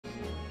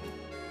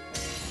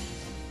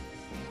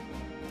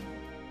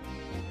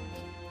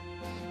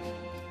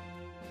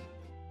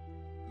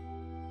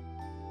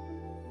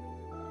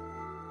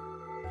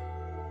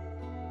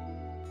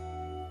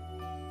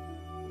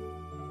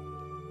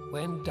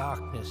When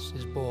darkness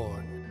is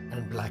born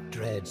and black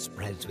dread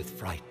spreads with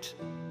fright,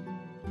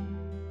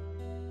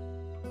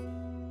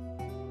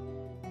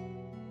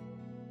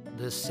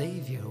 the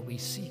Savior we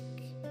seek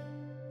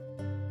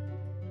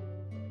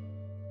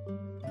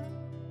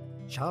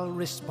shall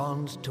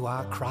respond to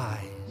our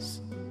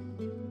cries.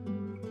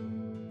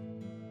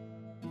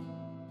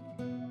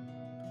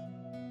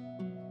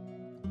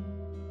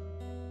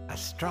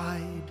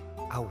 Astride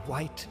a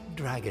white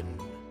dragon,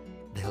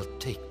 they'll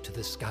take to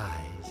the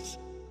skies.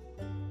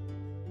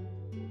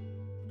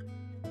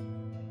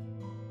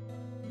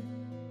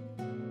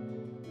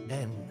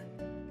 Then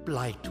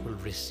blight will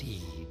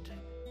recede,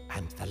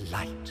 and the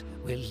light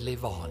will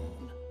live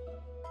on.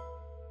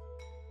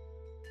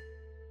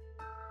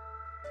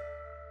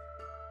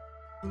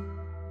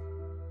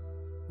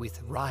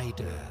 With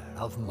Rider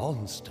of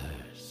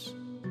Monsters.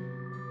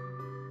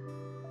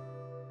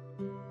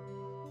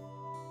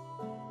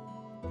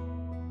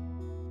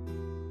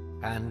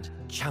 And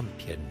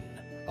Champion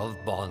of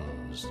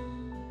Bonds.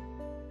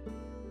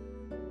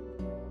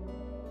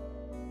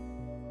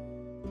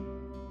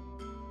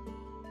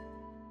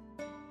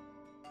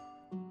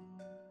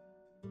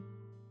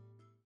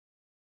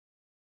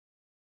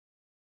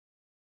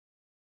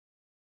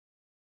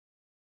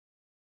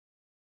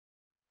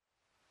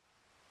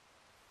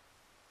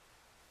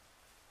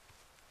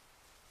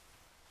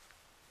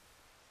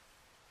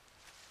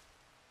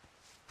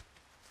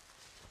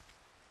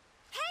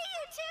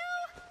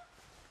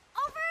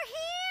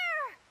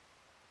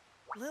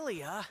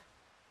 Lilia,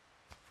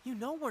 you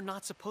know we're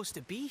not supposed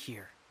to be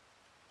here.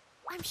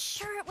 I'm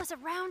sure it was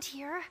around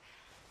here.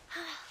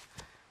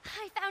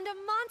 I found a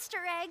monster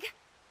egg.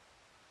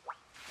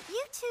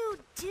 You two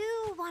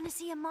do want to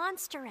see a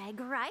monster egg,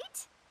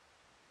 right?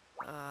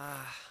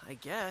 I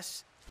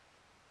guess.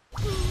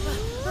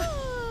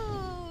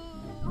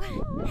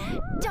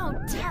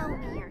 Don't tell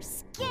me you're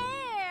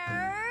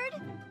scared.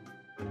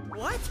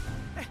 What?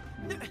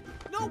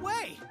 No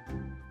way!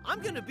 I'm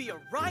gonna be a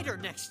rider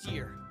next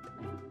year.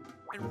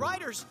 And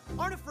riders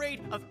aren't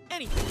afraid of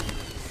anything.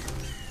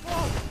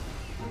 Whoa!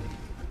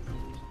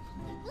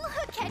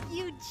 Look at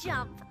you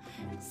jump.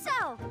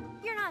 So,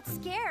 you're not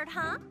scared,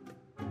 huh?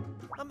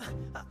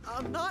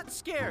 I'm not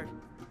scared.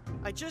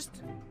 I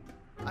just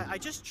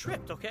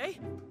tripped, okay?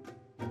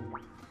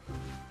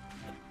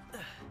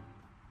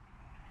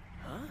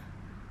 Huh?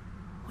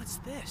 What's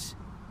this?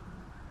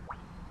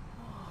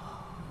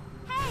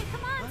 Hey,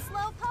 come on,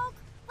 Slowpoke.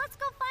 Let's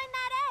go find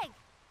that egg.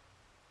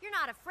 You're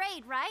not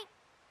afraid, right?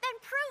 Then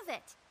prove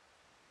it.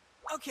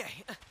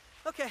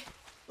 Okay,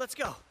 let's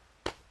go.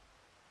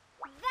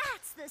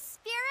 That's the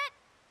spirit.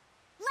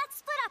 Let's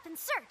split up and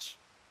search.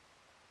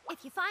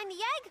 If you find the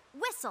egg,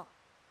 whistle.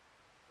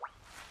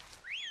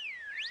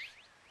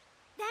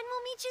 Then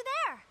we'll meet you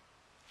there.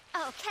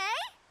 Okay?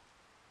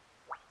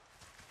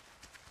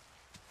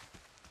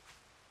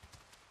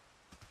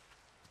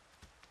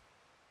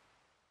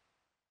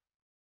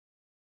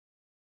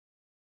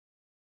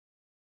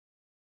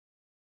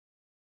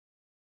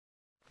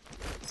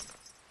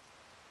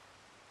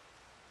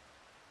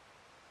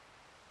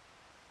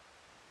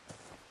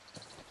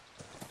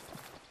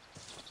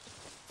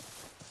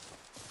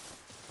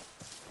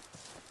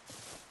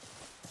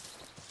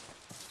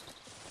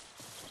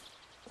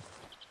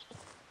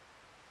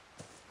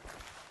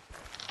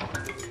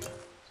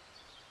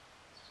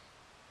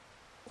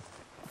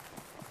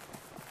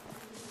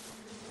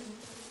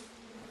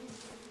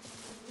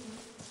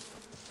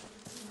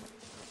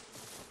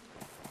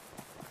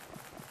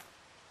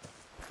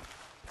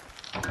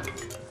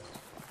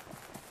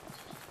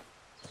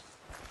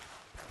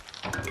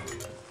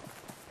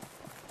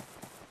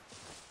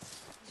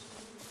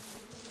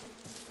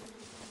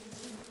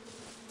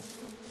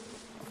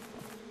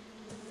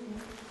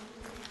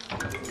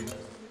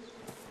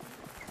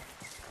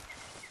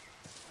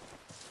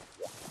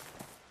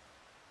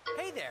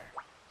 Hey there.